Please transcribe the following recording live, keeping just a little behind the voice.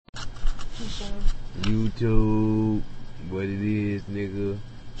YouTube, what it is, nigga.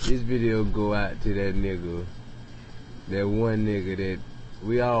 This video go out to that nigga. That one nigga that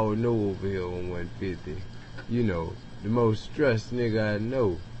we all know over here on 150. You know, the most stressed nigga I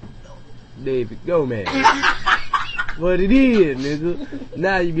know. David Gomez. What it is, nigga.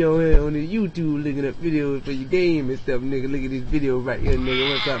 Now you be on here on the YouTube looking up videos for your game and stuff, nigga. Look at this video right here,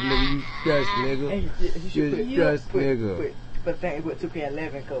 nigga. What's up, nigga? You stressed, nigga. You stressed, nigga. But thank you,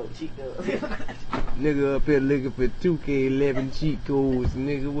 2K11 code cheat codes. Nigga up here looking for 2K11 cheat codes,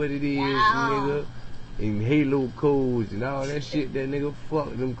 nigga. What it is, nigga. And Halo codes and all that shit, that nigga.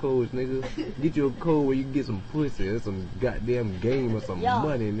 Fuck them codes, nigga. Get you a code where you get some pussy or some goddamn game or some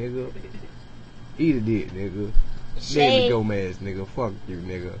money, nigga. Eat a dick, nigga. David Gomez, nigga. Fuck you,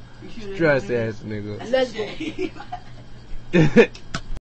 nigga. Stress ass, nigga. Let's go.